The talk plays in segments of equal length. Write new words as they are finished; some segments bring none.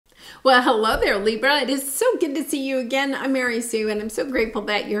Well, hello there, Libra. It is so good to see you again. I'm Mary Sue, and I'm so grateful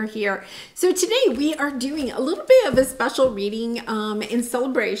that you're here. So today we are doing a little bit of a special reading in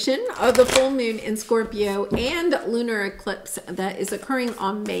celebration of the full moon in Scorpio and lunar eclipse that is occurring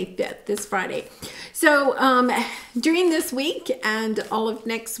on May 5th, this Friday. So during this week and all of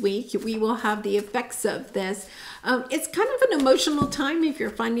next week, we will have the effects of this. It's kind of an emotional time if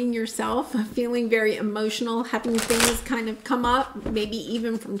you're finding yourself feeling very emotional, having things kind of come up, maybe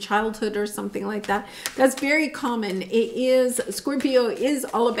even from childhood or something like that. That's very common. Scorpio is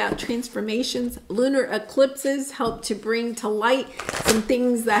all about transformations. Lunar eclipses help to bring to light some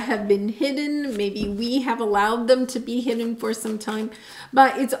things that have been hidden. Maybe we have allowed them to be hidden for some time,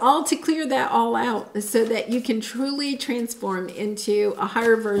 but it's all to clear that all out so that you can truly transform into a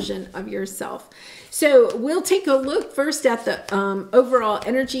higher version of yourself. So we'll take a look first at the overall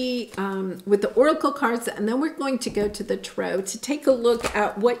energy with the oracle cards, and then we're going to go to the tarot to take a look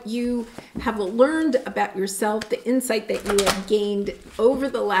at what you have learned about yourself, the insight that you have gained over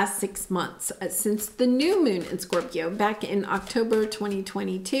the last 6 months since the new moon in Scorpio back in October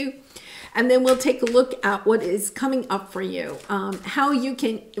 2022. And then we'll take a look at what is coming up for you, how you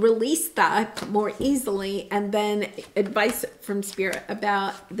can release that more easily, and then advice from Spirit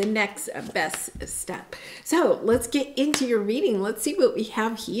about the next best step. So let's get into your reading. Let's see what we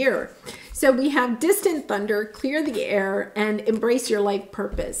have here. So we have distant thunder, clear the air, and embrace your life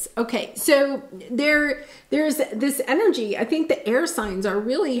purpose. Okay, so there's this energy. I think the air signs are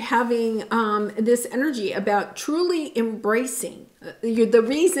really having this energy about truly embracing the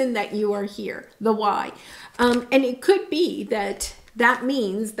reason that you are here, the why. And it could be that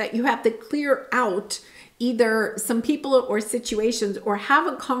means that you have to clear out either some people or situations, or have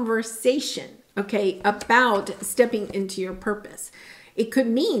a conversation, okay, about stepping into your purpose. It could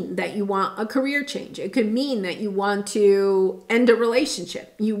mean that you want a career change. It could mean that you want to end a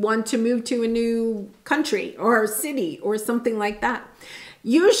relationship. You want to move to a new country or city or something like that.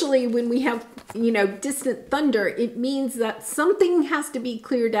 Usually when we have, distant thunder, it means that something has to be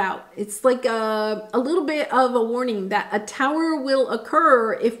cleared out. It's like a little bit of a warning that a tower will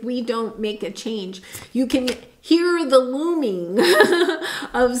occur if we don't make a change. You can hear the looming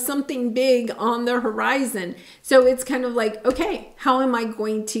of something big on the horizon. So it's kind of like, okay, how am I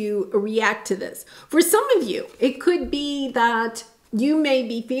going to react to this? For some of you, it could be that you may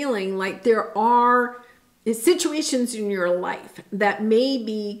be feeling like there are situations in your life that may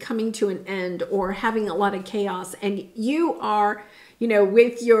be coming to an end or having a lot of chaos, and you are,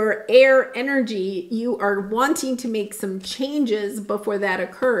 with your air energy, you are wanting to make some changes before that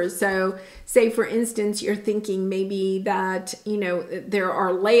occurs. So say, for instance, you're thinking maybe that, there are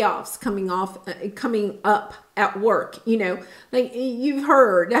layoffs coming up at work, like you've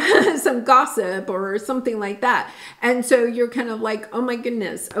heard some gossip or something like that. And so you're kind of like, oh my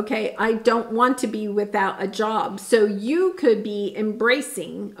goodness, okay, I don't want to be without a job. So you could be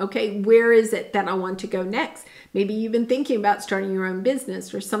embracing, okay, where is it that I want to go next? Maybe you've been thinking about starting your own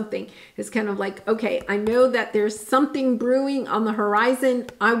business or something. It's kind of like, okay, I know that there's something brewing on the horizon.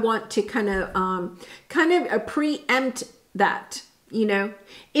 I want to kind of preempt that.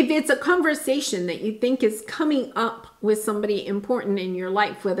 If it's a conversation that you think is coming up with somebody important in your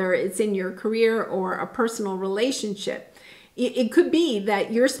life, whether it's in your career or a personal relationship, it could be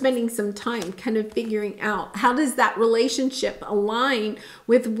that you're spending some time kind of figuring out, how does that relationship align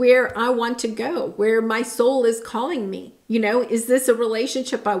with where I want to go, where my soul is calling me? Is this a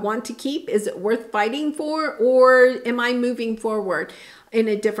relationship I want to keep? Is it worth fighting for? Or am I moving forward in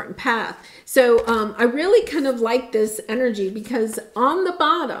a different path? So I really kind of like this energy, because on the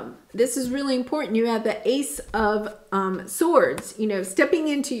bottom, this is really important. You have the Ace of Swords, stepping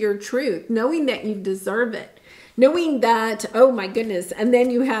into your truth, knowing that you deserve it. Knowing that, oh my goodness, and then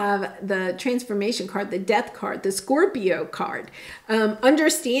you have the transformation card, the death card, the Scorpio card,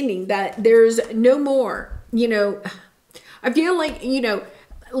 understanding that there's no more, I feel like,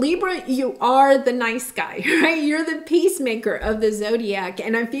 Libra, you are the nice guy, right? You're the peacemaker of the zodiac.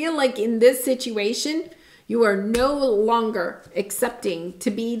 And I feel like in this situation, you are no longer accepting to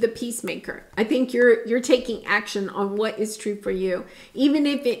be the peacemaker. I think you're taking action on what is true for you, even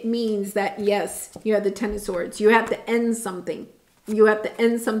if it means that, yes, you have the Ten of Swords. You have to end something. You have to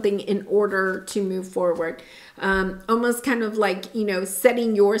end something in order to move forward. Almost kind of like,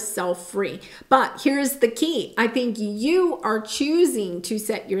 setting yourself free. But here's the key. I think you are choosing to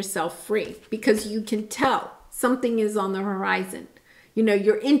set yourself free because you can tell something is on the horizon.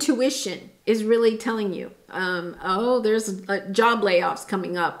 Your intuition is really telling you, oh, there's job layoffs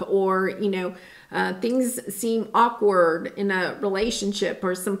coming up, or, things seem awkward in a relationship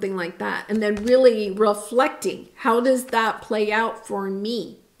or something like that. And then really reflecting, how does that play out for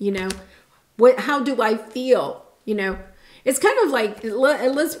me? You know, how do I feel? You know, it's kind of like,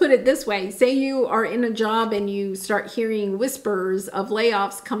 let's put it this way. Say you are in a job and you start hearing whispers of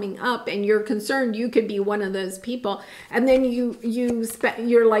layoffs coming up and you're concerned you could be one of those people. And then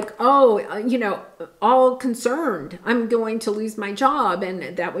you're like, oh, you know, all concerned, I'm going to lose my job.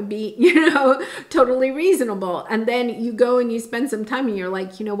 And that would be, you know, totally reasonable. And then you go and you spend some time and you're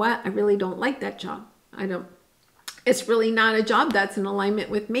like, you know what? I really don't like that job. It's really not a job that's in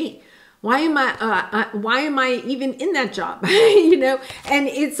alignment with me. Why am I even in that job? You know, and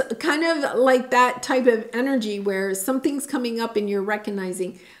it's kind of like that type of energy where something's coming up and you're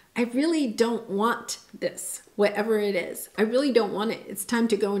recognizing, I really don't want this, whatever it is. I really don't want it. It's time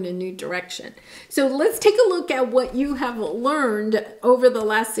to go in a new direction. So let's take a look at what you have learned over the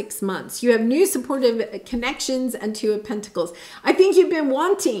last 6 months. You have new supportive connections and Two of Pentacles. I think you've been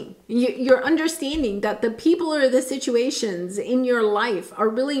wanting, you're understanding that the people or the situations in your life are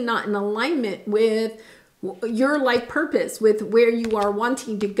really not in alignment with your life purpose, with where you are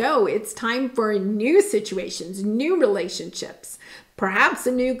wanting to go. It's time for new situations, new relationships, perhaps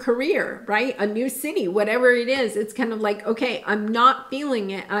a new career, right? A new city, whatever it is. It's kind of like, okay, I'm not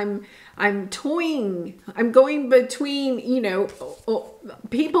feeling it. I'm toying. I'm going between, you know,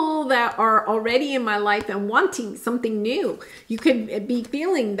 people that are already in my life and wanting something new. You could be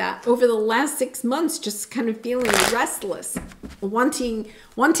feeling that over the last 6 months, just kind of feeling restless, wanting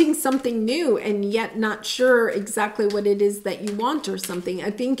something new and yet not sure exactly what it is that you want or something.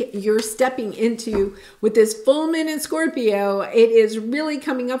 I think you're stepping into, with this full moon in Scorpio, it is really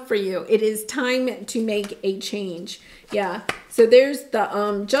coming up for you. It is time to make a change. Yeah. So there's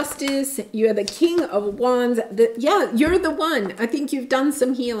the Justice. You have the King of Wands. Yeah, you're the one. I think you've done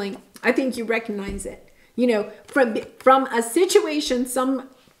some healing. I think you recognize it. You know, from a situation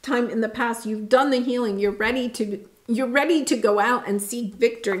sometime in the past, you've done the healing. You're ready to go out and seek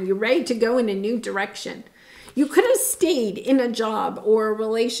victory. You're ready to go in a new direction. You could have stayed in a job or a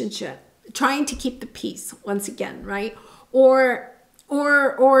relationship trying to keep the peace once again, right? Or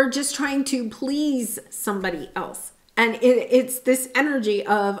just trying to please somebody else. And it's this energy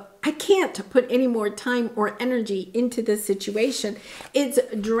of, I can't put any more time or energy into this situation. It's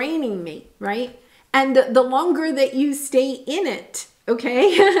draining me, right? And the longer that you stay in it,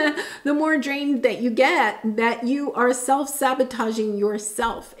 okay, the more drained that you get, that you are self-sabotaging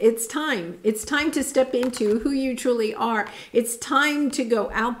yourself. It's time. It's time to step into who you truly are. It's time to go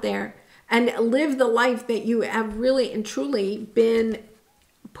out there and live the life that you have really and truly been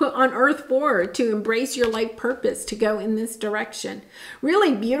put on earth for, to embrace your life purpose, to go in this direction.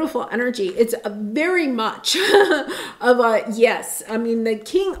 Really beautiful energy. It's a very much of a yes. I mean, the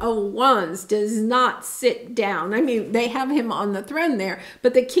King of Wands does not sit down. I mean, they have him on the throne there,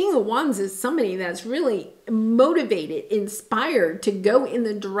 but the King of Wands is somebody that's really motivated, inspired to go in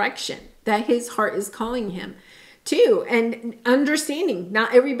the direction that his heart is calling him to, and understanding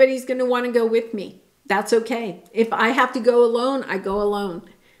not everybody's going to want to go with me. That's okay. If I have to go alone, I go alone.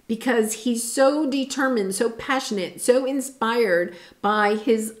 Because he's so determined, so passionate, so inspired by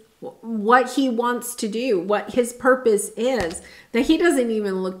what he wants to do, what his purpose is, that he doesn't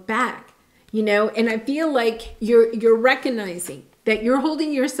even look back, you know. And I feel like you're recognizing that you're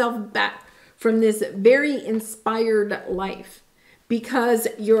holding yourself back from this very inspired life because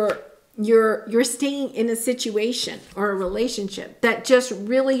you're staying in a situation or a relationship that just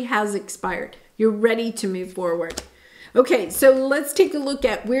really has expired. You're ready to move forward. Okay, so let's take a look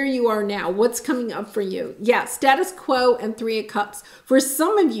at where you are now. What's coming up for you? Yeah, status quo and Three of Cups. For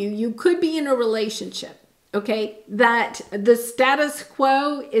some of you, you could be in a relationship, okay? That the status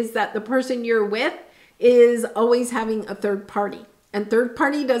quo is that the person you're with is always having a third party. And third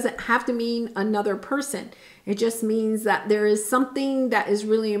party doesn't have to mean another person. It just means that there is something that is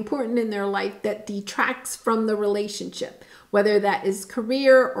really important in their life that detracts from the relationship. Whether that is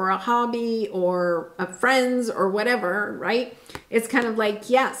career or a hobby or a friends or whatever, right? It's kind of like,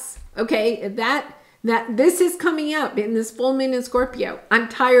 yes, okay, that this is coming up in this full moon in Scorpio. I'm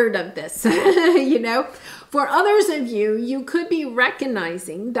tired of this, you know? For others of you, you could be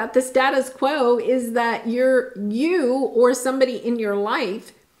recognizing that the status quo is that you or somebody in your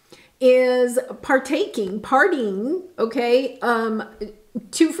life is partying, okay,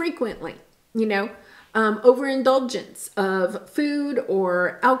 too frequently, you know? Overindulgence of food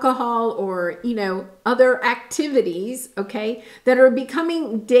or alcohol or, you know, other activities, okay, that are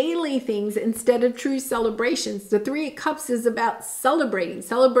becoming daily things instead of true celebrations. The Three of Cups is about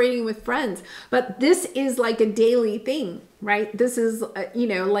celebrating with friends, but this is like a daily thing, right? This is, you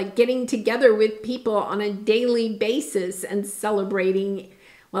know, like getting together with people on a daily basis and celebrating.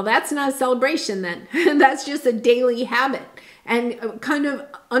 Well, that's not a celebration then. That's just a daily habit. and kind of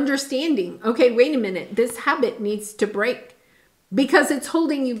understanding, okay, wait a minute, this habit needs to break because it's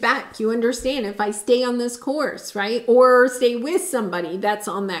holding you back. You understand, if I stay on this course, right, or stay with somebody that's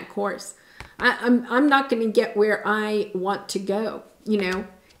on that course, I'm not going to get where I want to go. You know,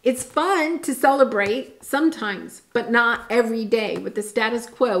 it's fun to celebrate sometimes, but not every day with the status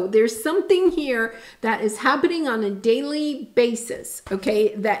quo. There's something here that is happening on a daily basis,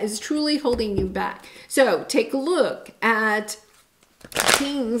 okay, that is truly holding you back. So take a look at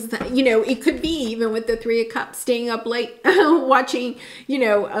things that, you know, it could be even with the Three of Cups, staying up late watching, you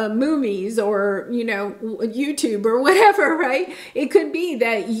know, movies or, you know, YouTube or whatever, right? It could be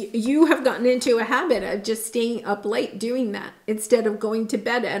that you have gotten into a habit of just staying up late doing that instead of going to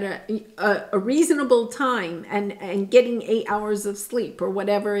bed at a reasonable time and getting 8 hours of sleep or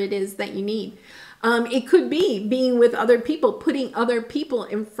whatever it is that you need. It could be being with other people, putting other people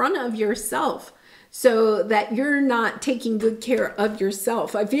in front of yourself, so that you're not taking good care of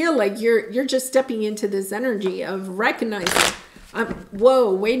yourself. I feel like you're just stepping into this energy of recognizing,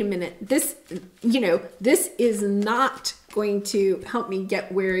 whoa, wait a minute. This, you know, this is not going to help me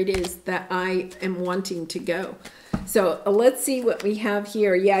get where it is that I am wanting to go. So let's see what we have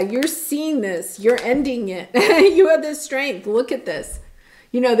here. Yeah, you're seeing this. You're ending it. You have this strength. Look at this.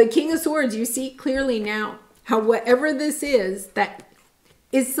 You know, the King of Swords, you see clearly now how whatever this is, that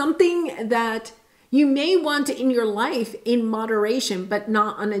is something that you may want in your life in moderation, but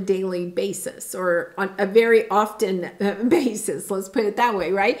not on a daily basis or on a very often basis. Let's put it that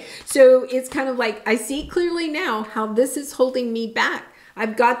way, right? So it's kind of like, I see clearly now how this is holding me back.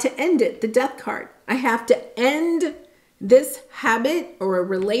 I've got to end it, the Death card. I have to end this habit or a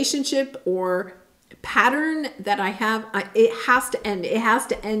relationship or pattern that I have. It has to end. It has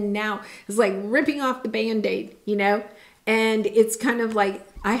to end now. It's like ripping off the Band-Aid, you know? And it's kind of like,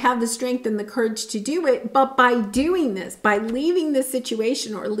 I have the strength and the courage to do it, but by doing this, by leaving this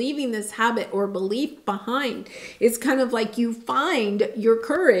situation or leaving this habit or belief behind, it's kind of like you find your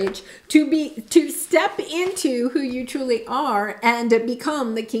courage to step into who you truly are and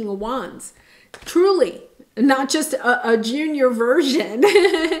become the King of Wands. Truly, not just a junior version.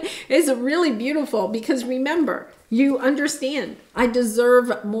 It's really beautiful because remember, you understand, I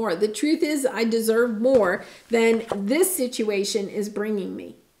deserve more. The truth is, I deserve more than this situation is bringing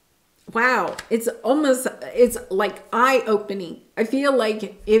me. Wow, it's like eye-opening. I feel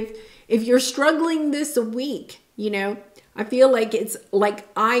like if you're struggling this week, you know, I feel like it's like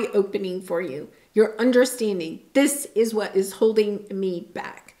eye-opening for you. You're understanding, this is what is holding me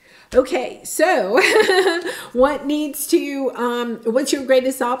back. Okay, so what needs to, what's your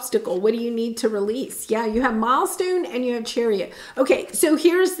greatest obstacle? What do you need to release? Yeah, you have milestone and you have chariot. Okay, so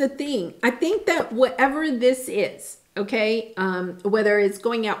here's the thing. I think that whatever this is, okay, whether it's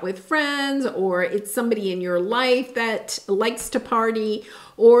going out with friends or it's somebody in your life that likes to party,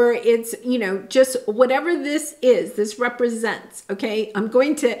 or it's, you know, just whatever this is, this represents, okay,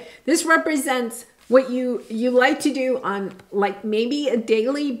 this represents what you like to do on like maybe a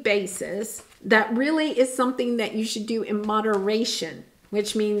daily basis that really is something that you should do in moderation,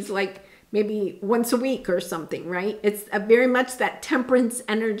 which means like maybe once a week or something, right? It's very much that temperance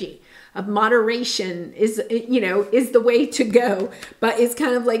energy of moderation is, you know, is the way to go. But it's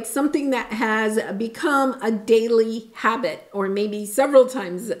kind of like something that has become a daily habit or maybe several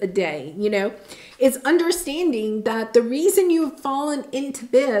times a day, you know. It's understanding that the reason you've fallen into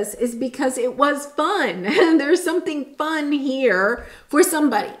this is because it was fun. There's something fun here for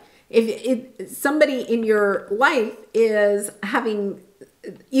somebody. If somebody in your life is having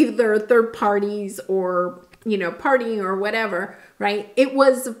either third parties or, you know, partying or whatever, right? It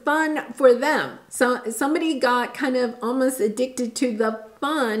was fun for them. So somebody got kind of almost addicted to the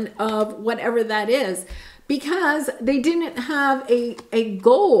fun of whatever that is because they didn't have a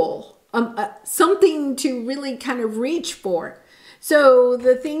goal, something to really kind of reach for. So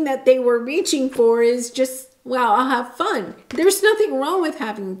the thing that they were reaching for is just, well, I'll have fun. There's nothing wrong with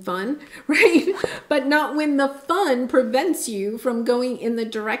having fun, right? But not when the fun prevents you from going in the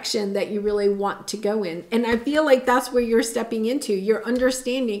direction that you really want to go in. And I feel like that's where you're stepping into. You're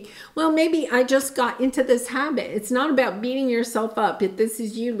understanding, well, maybe I just got into this habit. It's not about beating yourself up if this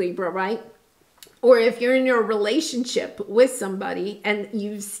is you, Libra, right? Or if you're in your relationship with somebody and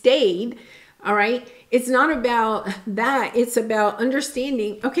you've stayed, all right? It's not about that. It's about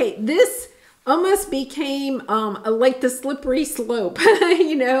understanding, okay, this almost became like the slippery slope,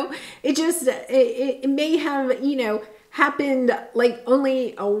 you know? It just, it may have, you know, happened like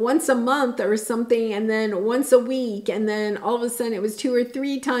only once a month or something, and then once a week, and then all of a sudden it was 2 or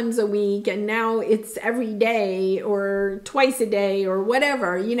 3 times a week, and now it's every day or twice a day or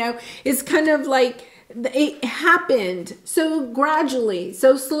whatever, you know? It's kind of like it happened so gradually,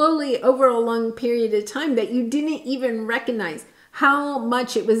 so slowly over a long period of time that you didn't even recognize how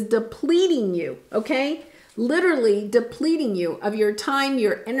much it was depleting you, okay? Literally depleting you of your time,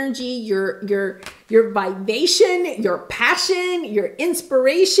 your energy, your vibration, your passion, your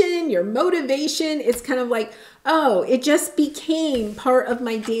inspiration, your motivation. It's kind of like, oh, it just became part of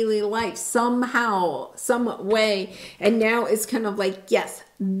my daily life somehow, some way. And now it's kind of like, yes,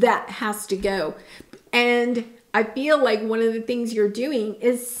 that has to go. And I feel like one of the things you're doing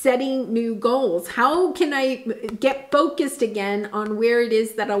is setting new goals. How can I get focused again on where it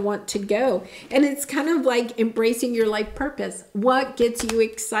is that I want to go? And it's kind of like embracing your life purpose. What gets you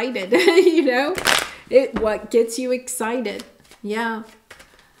excited? You know, what gets you excited? Yeah.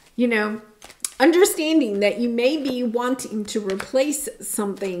 You know, understanding that you may be wanting to replace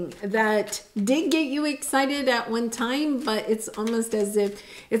something that did get you excited at one time, but it's almost as if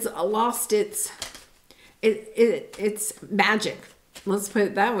it's lost its magic. Let's put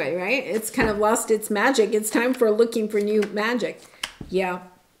it that way, right? It's kind of lost its magic. It's time for looking for new magic. Yeah.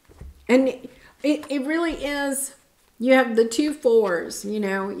 And it really is. You have the 2 fours, you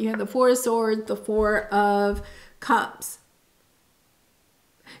know, you have the 4 of Swords, the 4 of Cups.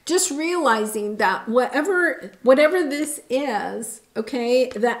 Just realizing that whatever this is, okay,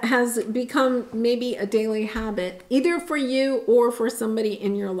 that has become maybe a daily habit, either for you or for somebody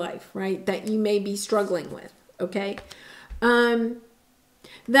in your life, right, that you may be struggling with, okay,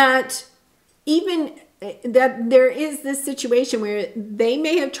 that even that there is this situation where they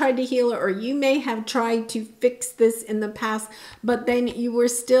may have tried to heal it, or you may have tried to fix this in the past, but then you were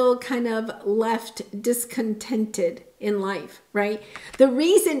still kind of left discontented in life, right? The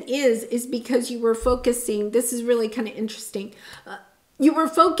reason is because you were focusing, this is really kind of interesting, you were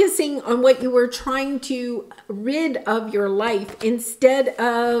focusing on what you were trying to rid of your life instead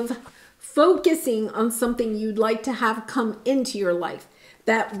of focusing on something you'd like to have come into your life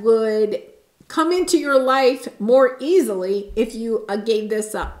that would come into your life more easily if you gave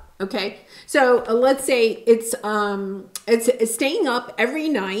this up. Okay, so let's say it's staying up every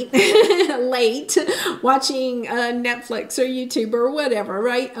night late watching Netflix or YouTube or whatever,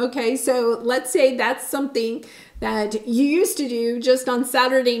 right? Okay, so let's say that's something that you used to do just on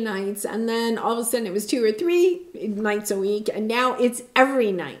Saturday nights, and then all of a sudden it was 2 or 3 nights a week, and now it's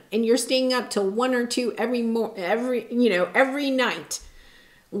every night, and you're staying up till 1 or 2 every night,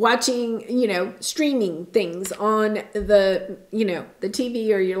 watching, you know, streaming things on the, you know, the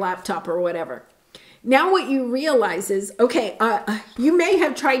TV or your laptop or whatever. Now what you realize is, okay, you may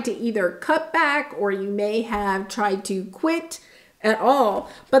have tried to either cut back, or you may have tried to quit at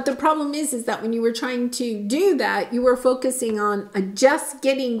all. But the problem is that when you were trying to do that, you were focusing on just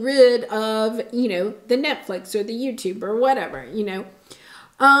getting rid of, you know, the Netflix or the YouTube or whatever, you know.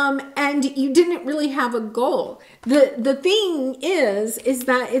 And you didn't really have a goal. The thing is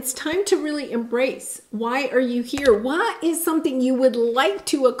that it's time to really embrace, why are you here? What is something you would like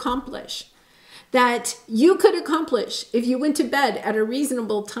to accomplish that you could accomplish if you went to bed at a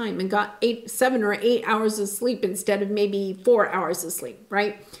reasonable time and got 7 or 8 hours of sleep instead of maybe 4 hours of sleep,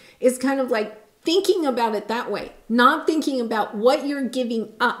 right? It's kind of like thinking about it that way, not thinking about what you're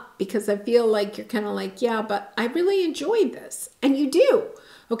giving up, because I feel like you're kind of like, yeah, but I really enjoyed this. And you do.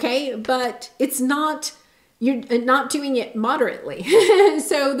 Okay, but it's not, you're not doing it moderately.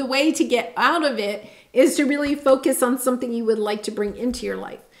 So the way to get out of it is to really focus on something you would like to bring into your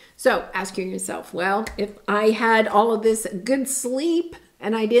life. So asking yourself, well, if I had all of this good sleep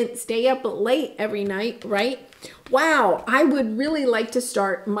and I didn't stay up late every night, right? Wow, I would really like to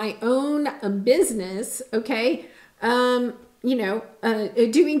start my own business, okay? You know,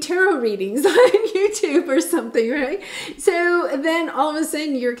 doing tarot readings on YouTube or something, right? So then all of a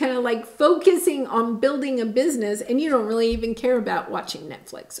sudden you're kind of like focusing on building a business, and you don't really even care about watching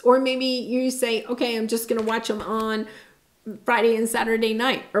Netflix. Or maybe you say, okay, I'm just going to watch them on Friday and Saturday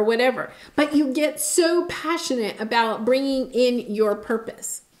night or whatever. But you get so passionate about bringing in your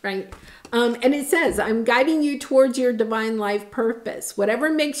purpose, right? And it says, I'm guiding you towards your divine life purpose.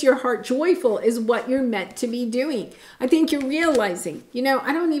 Whatever makes your heart joyful is what you're meant to be doing. I think you're realizing, you know,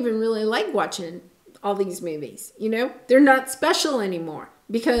 I don't even really like watching all these movies. You know, they're not special anymore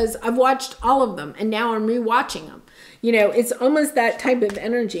because I've watched all of them and now I'm rewatching them. You know, it's almost that type of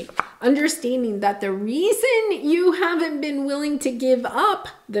energy. Understanding that the reason you haven't been willing to give up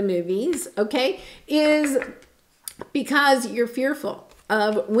the movies, okay, is because you're fearful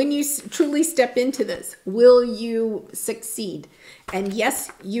of when you truly step into this, will you succeed? And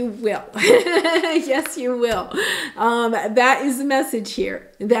yes, you will. Yes, you will. That is the message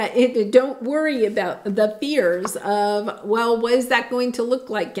here. Don't worry about the fears of, well, what is that going to look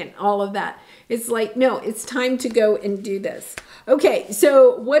like and all of that. It's like, no, it's time to go and do this. Okay,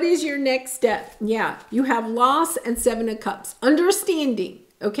 so what is your next step? Yeah, you have loss and 7 of Cups. Understanding,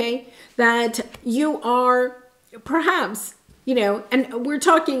 okay, that you are perhaps, you know, and we're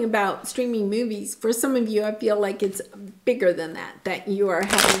talking about streaming movies. For some of you, I feel like it's bigger than that you are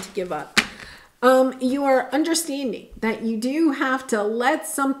having to give up. You are understanding that you do have to let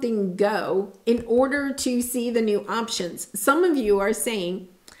something go in order to see the new options. Some of you are saying,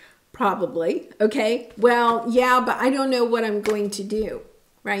 probably, okay, well, yeah, but I don't know what I'm going to do,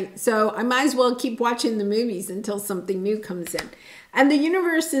 right? So I might as well keep watching the movies until something new comes in. And the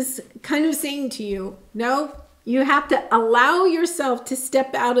universe is kind of saying to you, no, you have to allow yourself to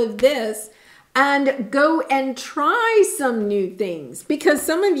step out of this and go and try some new things. Because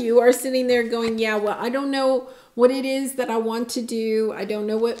some of you are sitting there going, yeah, well, I don't know what it is that I want to do. I don't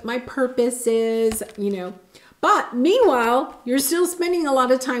know what my purpose is, you know. But meanwhile, you're still spending a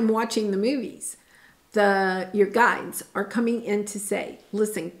lot of time watching the movies. Your guides are coming in to say,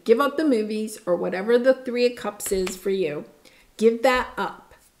 listen, give up the movies or whatever the 3 of Cups is for you. Give that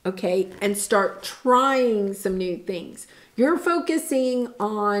up, okay? And start trying some new things. You're focusing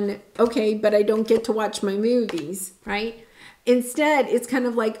on, okay, but I don't get to watch my movies, right? Instead, it's kind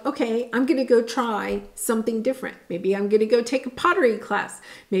of like, okay, I'm going to go try something different. Maybe I'm going to go take a pottery class.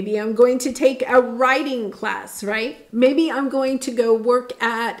 Maybe I'm going to take a writing class, right? Maybe I'm going to go work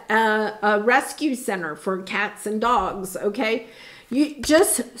at a rescue center for cats and dogs, okay? You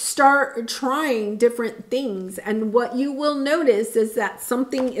just start trying different things. And what you will notice is that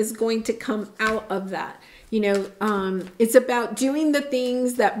something is going to come out of that. You know, it's about doing the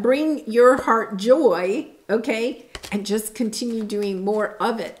things that bring your heart joy, okay? And just continue doing more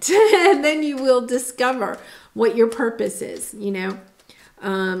of it. And then you will discover what your purpose is, you know.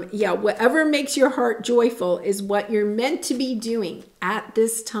 Yeah, whatever makes your heart joyful is what you're meant to be doing at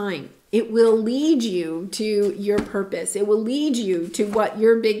this time. It will lead you to your purpose. It will lead you to what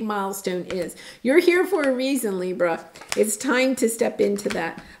your big milestone is. You're here for a reason, Libra. It's time to step into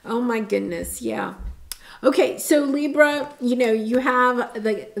that. Oh my goodness, yeah. Okay, so Libra, you know, you have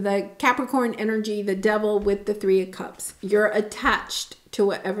the Capricorn energy, the devil with the 3 of Cups. You're attached to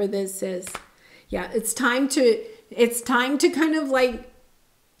whatever this is. Yeah, it's time to kind of like,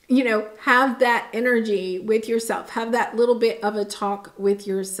 you know, have that energy with yourself. Have that little bit of a talk with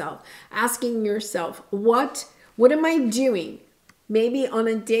yourself. Asking yourself, what am I doing? Maybe on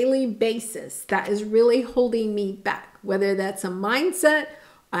a daily basis that is really holding me back. Whether that's a mindset,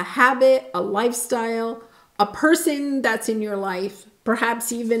 a habit, a lifestyle, a person that's in your life,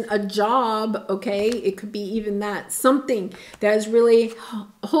 perhaps even a job, okay? It could be even that. Something that is really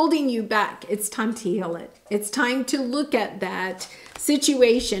holding you back. It's time to heal it. It's time to look at that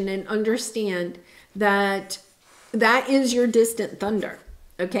situation and understand that that is your distant thunder,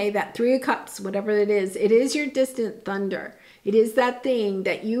 okay? That 3 of Cups, whatever it is your distant thunder. It is that thing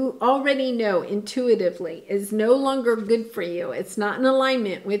that you already know intuitively is no longer good for you. It's not in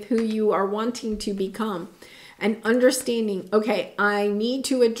alignment with who you are wanting to become. And understanding, okay, I need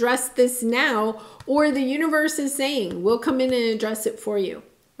to address this now, or the universe is saying, we'll come in and address it for you,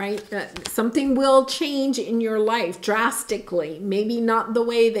 right? Something will change in your life drastically, maybe not the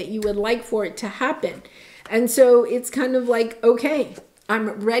way that you would like for it to happen. And so it's kind of like, okay,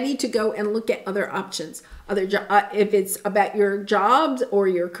 I'm ready to go and look at other options. If it's about your jobs or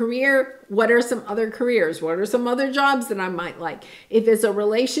your career, what are some other careers? What are some other jobs that I might like? If it's a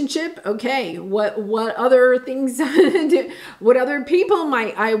relationship, okay, what other things, what other people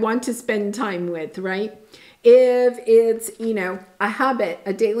might I want to spend time with, right? If it's, you know, a habit,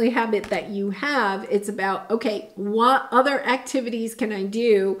 a daily habit that you have, it's about, okay, what other activities can I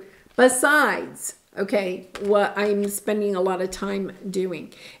do besides, okay, what I'm spending a lot of time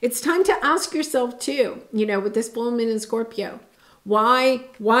doing? It's time to ask yourself too, you know, with this full moon in Scorpio, why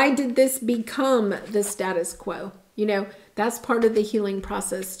did this become the status quo? You know, that's part of the healing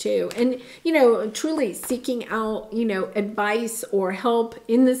process too. And, you know, truly seeking out, you know, advice or help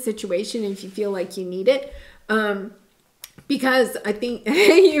in this situation if you feel like you need it. Because I think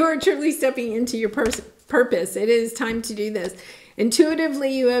you are truly stepping into your purpose. It is time to do this.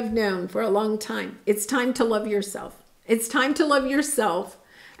 Intuitively, you have known for a long time. It's time to love yourself. It's time to love yourself.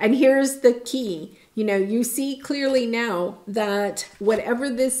 And here's the key. You know, you see clearly now that whatever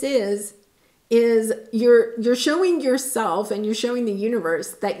this is you're showing yourself and you're showing the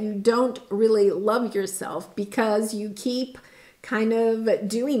universe that you don't really love yourself because you keep kind of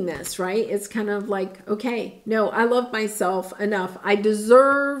doing this, right? It's kind of like, okay, no, I love myself enough. I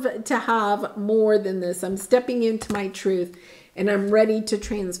deserve to have more than this. I'm stepping into my truth and I'm ready to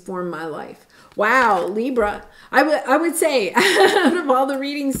transform my life. Wow, Libra. I would say out of all the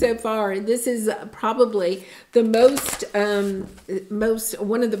readings so far, this is probably the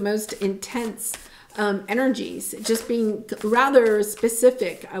one of the most intense energies, just being rather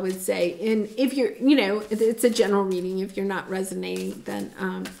specific, I would say. And if you're, it's a general reading. If you're not resonating, then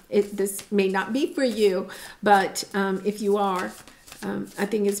this may not be for you. But if you are, I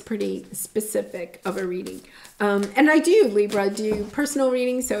think it's pretty specific of a reading. And I do, Libra, do personal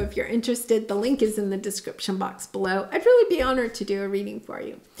readings. So if you're interested, the link is in the description box below. I'd really be honored to do a reading for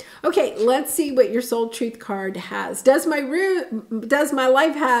you. Okay, let's see what your soul truth card has. Does my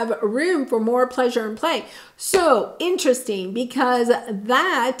life have room for more pleasure and play? So interesting, because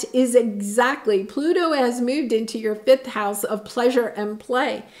that is exactly, Pluto has moved into your 5th house of pleasure and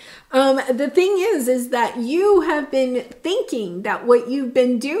play. The thing is that you have been thinking that what you've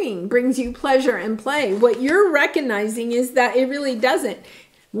been doing brings you pleasure and play. What you're recognizing is that it really doesn't.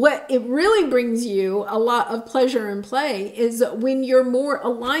 What it really brings you a lot of pleasure and play is when you're more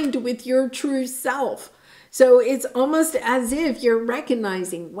aligned with your true self. So it's almost as if you're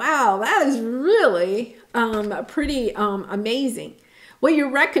recognizing, wow, that is really pretty amazing. What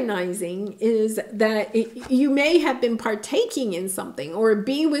you're recognizing is that you may have been partaking in something or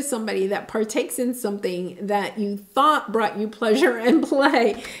be with somebody that partakes in something that you thought brought you pleasure and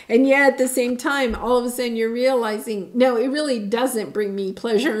play. And yet at the same time, all of a sudden you're realizing, no, it really doesn't bring me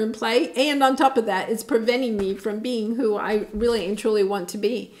pleasure and play. And on top of that, it's preventing me from being who I really and truly want to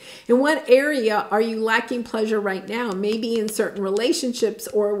be. In what area are you lacking pleasure right now? Maybe in certain relationships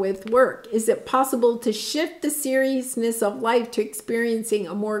or with work. Is it possible to shift the seriousness of life to experience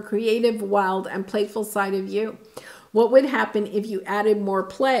a more creative, wild, and playful side of you? What would happen if you added more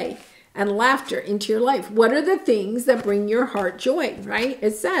play and laughter into your life? What are the things that bring your heart joy, right?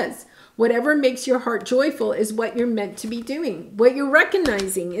 It says, whatever makes your heart joyful is what you're meant to be doing. What you're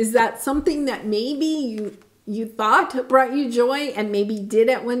recognizing is that something that maybe you thought brought you joy and maybe did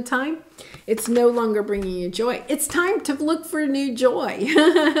at one time, it's no longer bringing you joy. It's time to look for new joy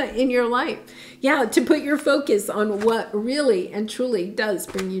in your life. Yeah, to put your focus on what really and truly does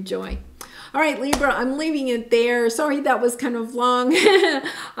bring you joy. All right, Libra, I'm leaving it there. Sorry that was kind of long.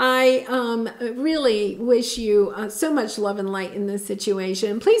 I really wish you so much love and light in this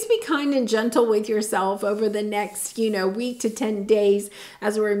situation. Please be kind and gentle with yourself over the next, week to 10 days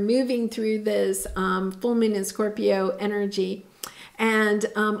as we're moving through this full moon in Scorpio energy. And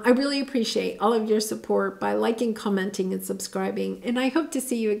I really appreciate all of your support by liking, commenting, and subscribing. And I hope to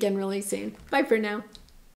see you again really soon. Bye for now.